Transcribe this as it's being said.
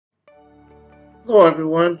Hello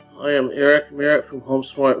everyone, I am Eric Merritt from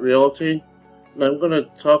HomeSmart Realty, and I'm going to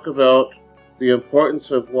talk about the importance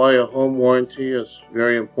of why a home warranty is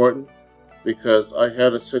very important, because I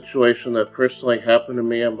had a situation that personally happened to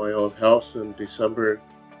me at my own house in December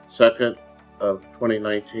 2nd of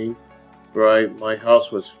 2019, where my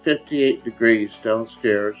house was 58 degrees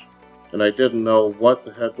downstairs, and I didn't know what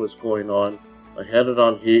the heck was going on. I had it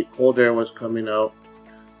on heat, cold air was coming out,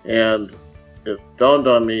 and it dawned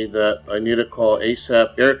on me that I need to call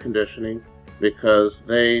ASAP Air Conditioning because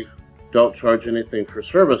they don't charge anything for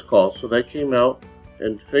service calls. So they came out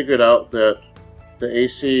and figured out that the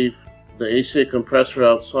AC compressor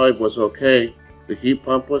outside was okay, the heat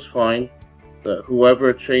pump was fine, that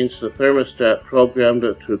whoever changed the thermostat programmed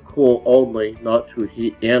it to cool only, not to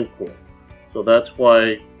heat and cool. So that's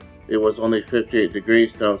why it was only 58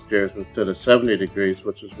 degrees downstairs instead of 70 degrees,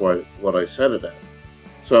 which is what I set it at.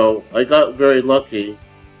 So I got very lucky,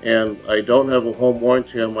 and I don't have a home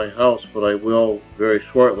warranty on my house, but I will very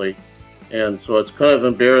shortly. And so it's kind of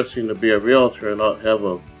embarrassing to be a realtor and not have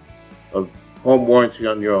a home warranty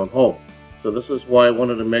on your own home. So this is why I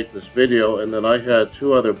wanted to make this video. And then I had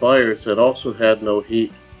two other buyers that also had no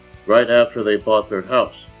heat right after they bought their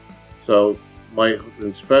house. So my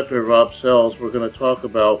inspector, Rob Sells, we're going to talk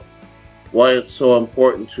about why it's so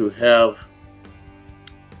important to have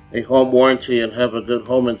a home warranty and have a good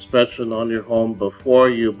home inspection on your home before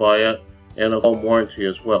you buy it, and a home warranty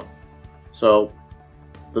as well. So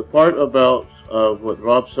the part about what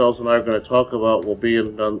Rob Sells and I are going to talk about will be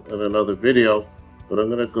in another video, but I'm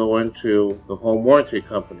going to go into the home warranty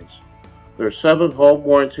companies. There are 7 home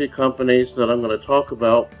warranty companies that I'm going to talk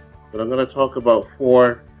about, but I'm going to talk about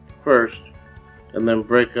 4 first and then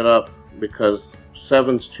break it up because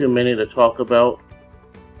 7's too many to talk about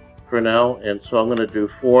for now, and so I'm going to do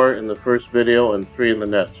 4 in the first video and 3 in the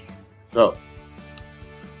next. So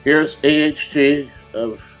here's AHG.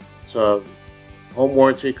 It's a home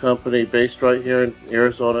warranty company based right here in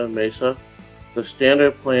Arizona and Mesa. The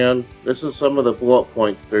standard plan, this is some of the bullet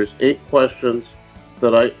points. There's 8 questions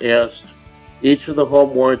that I asked each of the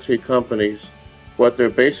home warranty companies, what their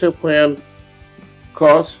basic plan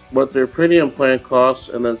costs, what their premium plan costs,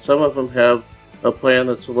 and then some of them have a plan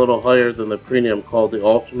that's a little higher than the premium called the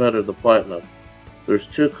Ultimate or the Platinum. There's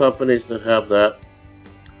 2 companies that have that.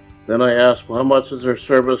 Then I asked, well, how much is their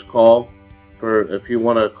service call for if you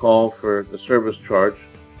want to call for the service charge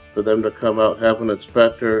for them to come out, have an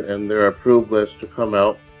inspector and their approved list to come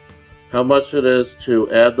out. How much it is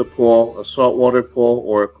to add the pool, a saltwater pool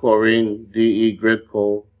or a chlorine DE grid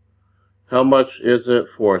pool. How much is it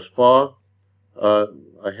for a spa? I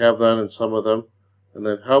have that in some of them. And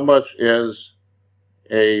then how much is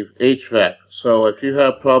a HVAC. So if you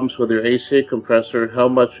have problems with your AC compressor, how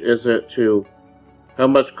much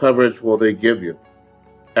coverage will they give you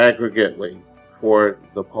aggregately for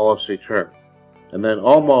the policy term? And then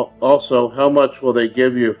also how much will they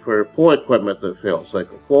give you for pool equipment that fails,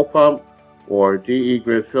 like a pool pump or DE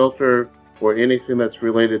grid filter or anything that's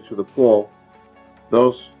related to the pool.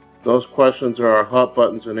 Those questions are our hot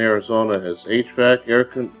buttons in Arizona, as HVAC,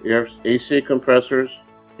 AC compressors,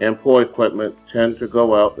 and pool equipment tend to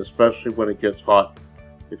go out, especially when it gets hot.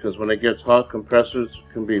 Because when it gets hot, compressors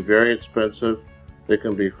can be very expensive. They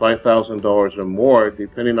can be $5,000 or more,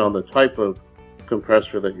 depending on the type of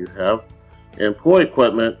compressor that you have. And pool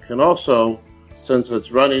equipment can also, since it's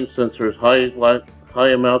running, since there's high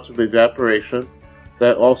amounts of evaporation,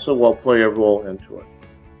 that also will play a role into it.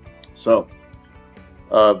 So,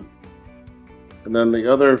 and then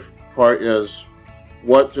the other part is,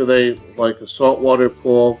 what do they, like a saltwater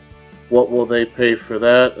pool, what will they pay for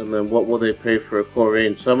that, and then what will they pay for a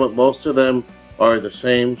chlorine? Most of them are the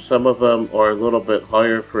same. Some of them are a little bit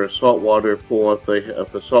higher for a saltwater pool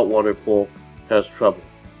if a saltwater pool has trouble.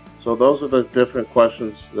 So those are the different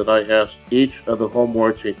questions that I asked each of the home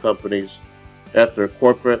warranty companies at their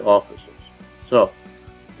corporate offices. So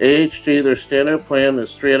AHG, their standard plan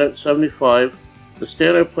is $375. The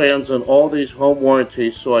standard plans on all these home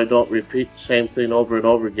warranties, so I don't repeat the same thing over and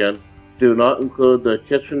over again, do not include the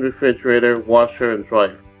kitchen refrigerator, washer, and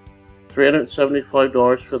dryer.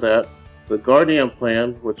 $375 for that. The Guardian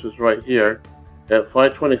plan, which is right here, at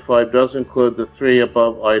 $525 does include the 3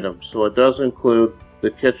 above items. So it does include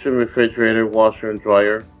the kitchen refrigerator, washer, and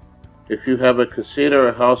dryer. If you have a casita or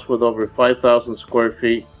a house with over 5,000 square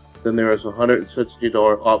feet, then there is a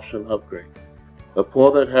 $160 option upgrade. A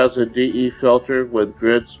pool that has a DE filter with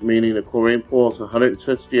grids, meaning a chlorine pool, is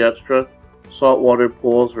 $160 extra. Saltwater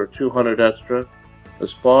pools are $200 extra. A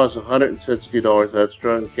spa is $160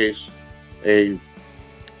 extra in case the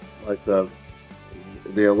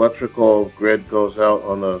electrical grid goes out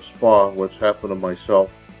on the spa, which happened to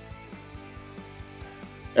myself.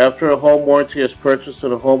 After a home warranty is purchased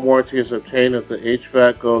and a home warranty is obtained, if the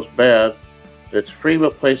HVAC goes bad, it's free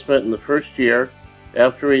replacement in the first year.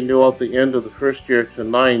 After renewal at the end of the first year to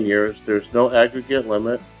 9 years, there's no aggregate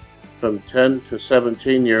limit. From 10 to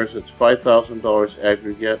 17 years, it's $5,000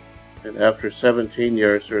 aggregate, and after 17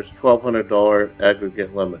 years, there's $1,200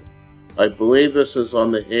 aggregate limit. I believe this is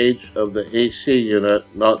on the age of the AC unit,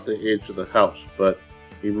 not the age of the house, but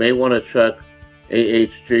you may want to check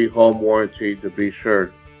AHG home warranty to be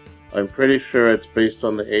sure. I'm pretty sure it's based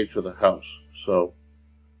on the age of the house, so,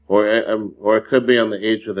 or it could be on the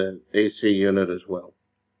age of the AC unit as well.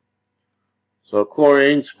 So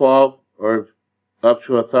chlorine spa, or up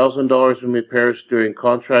to $1,000 in repairs during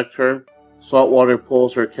contract term. Saltwater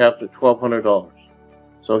pools are capped at $1,200.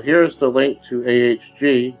 So here's the link to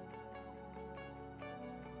AHG.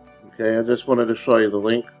 Okay, I just wanted to show you the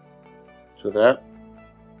link to that.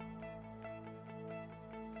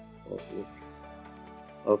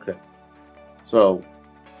 Okay, so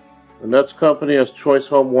the next company is Choice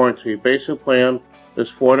Home Warranty. Basic plan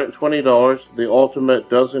is $420. The ultimate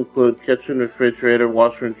does include kitchen, refrigerator,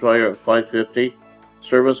 washer and dryer at $550.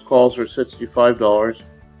 Service calls are $65.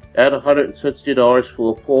 Add $160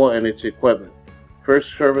 for a pool and its equipment.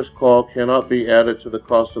 First service call cannot be added to the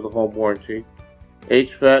cost of the home warranty.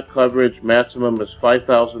 HVAC coverage maximum is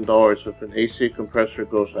 $5,000 if an AC compressor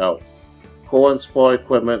goes out. Pool and spa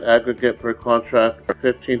equipment aggregate per contract are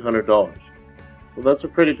 $1,500. So that's a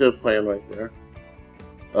pretty good plan right there.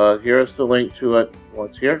 Here's the link to it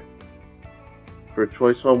once here for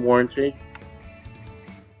Choice Home Warranty.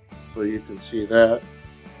 So you can see that.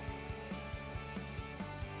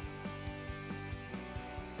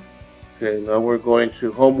 Okay, now we're going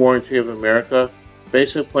to Home Warranty of America.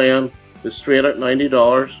 Basic plan is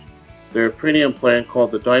 $390. Their premium plan,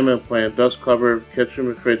 called the Diamond Plan, does cover kitchen,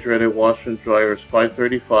 refrigerator, washer and dryer is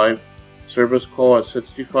 $535. Service call is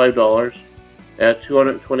 $65. Add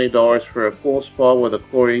 $220 for a pool spa with a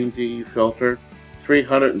chlorine DE filter.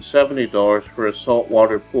 $370 for a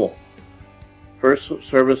saltwater pool. First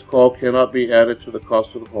service call cannot be added to the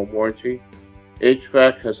cost of the home warranty.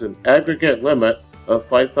 HVAC has an aggregate limit of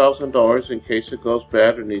 $5,000 in case it goes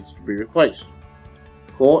bad or needs to be replaced.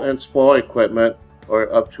 Pool and spa equipment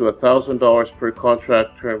are up to $1,000 per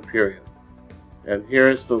contract term period. And here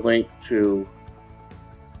is the link to,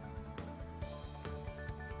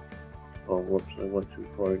 oh whoops, I went too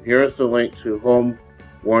far. Here is the link to Home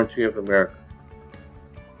Warranty of America.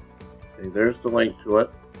 Okay, there's the link to it.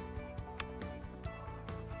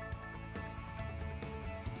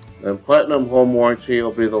 And Platinum Home Warranty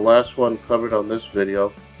will be the last one covered on this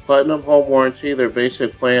video. Platinum Home Warranty, their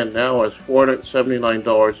basic plan now is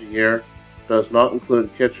 $479 a year. Does not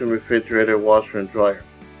include kitchen, refrigerator, washer, and dryer.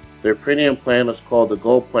 Their premium plan is called the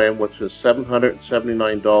Gold Plan, which is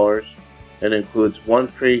 $779 and includes one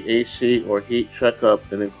free AC or heat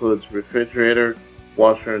checkup and includes refrigerator,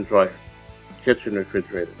 washer, and dryer. Kitchen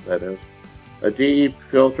refrigerator, that is. A DE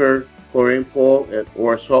filter, chlorine pool,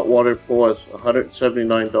 or saltwater pool is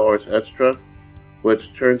 $179 extra,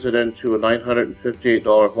 which turns it into a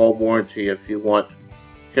 $958 home warranty if you want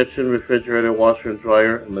kitchen, refrigerator, washer and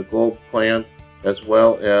dryer, and the Gold Plan, as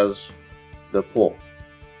well as the pool.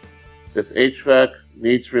 If HVAC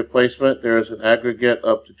needs replacement, there is an aggregate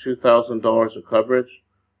up to $2,000 of coverage.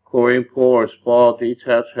 Chlorine pool or spa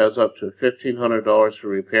detached has up to $1,500 for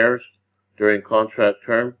repairs during contract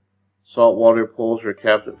term. Saltwater pools are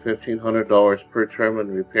capped at $1,500 per term in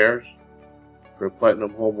repairs for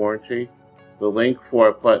Platinum Home Warranty. The link for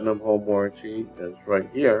a Platinum Home Warranty is right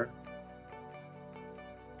here.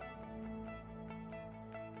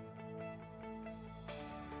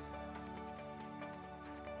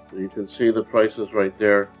 So you can see the prices right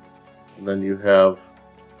there, and then you have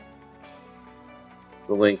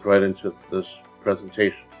the link right into this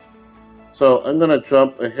presentation. So I'm going to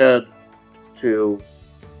jump ahead to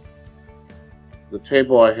the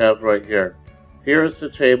table I have right here. Here's the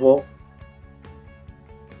table.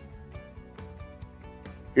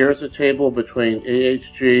 Here's the table between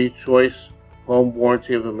AHG, Choice, Home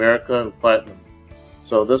Warranty of America, and Platinum.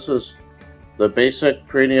 So this is the basic,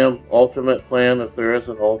 premium, ultimate plan, if there is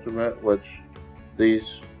an ultimate, which these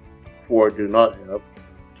four do not have.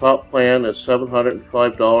 Top plan is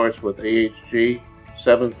 $705 with AHG,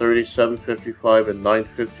 $730, $755, and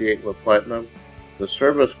 $958 with Platinum. The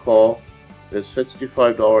service call is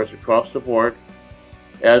 $65 across the board.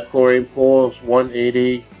 Add chlorine pool is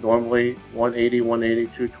 $180, normally $180,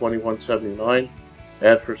 $180, $220, $179.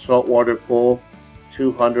 Add for saltwater pool,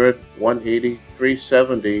 $200, $180,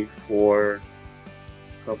 $370 for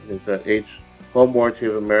companies that Home Warranty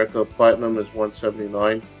of America. Platinum is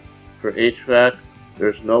 $179. For HVAC,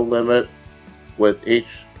 there's no limit with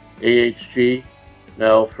AHG.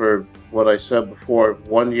 Now, for what I said before,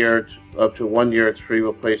 1 year up to 1 year it's free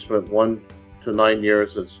replacement. 1 to 9 years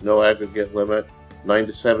it's no aggregate limit. 9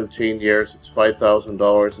 to 17 years it's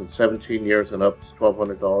 $5,000, and 17 years and up it's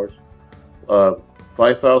 $1,200.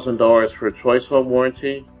 $5,000 for a Choice Home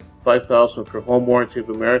Warranty, $5,000 for Home Warranty of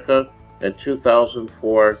America, and $2,000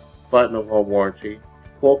 for Platinum Home Warranty.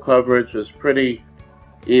 Full coverage is pretty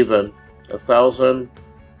even. $1,000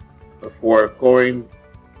 for chlorine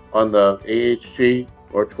on the AHG,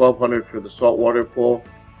 or $1,200 for the saltwater pool,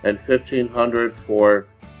 and $1,500 for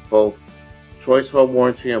both Choice Home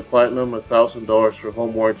Warranty and Platinum, $1,000 for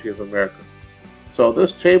Home Warranty of America. So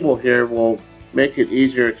this table here will make it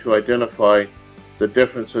easier to identify the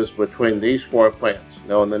differences between these 4 plans.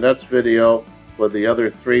 Now in the next video, with the other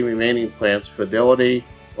 3 remaining plans, Fidelity,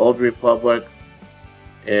 Old Republic,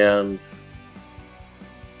 and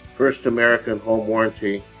First American Home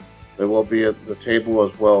Warranty, there will be at the table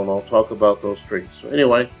as well, and I'll talk about those 3. So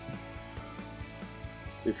anyway,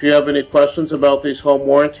 if you have any questions about these home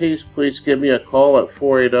warranties, please give me a call at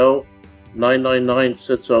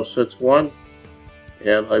 480-999-6061.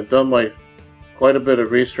 And I've done quite a bit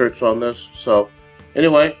of research on this. So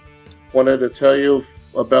anyway, wanted to tell you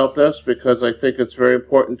about this because I think it's very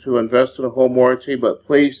important to invest in a home warranty, but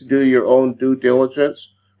please do your own due diligence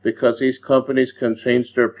because these companies can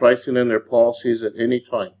change their pricing and their policies at any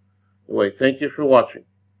time. Anyway, thank you for watching.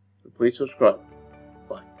 Please subscribe.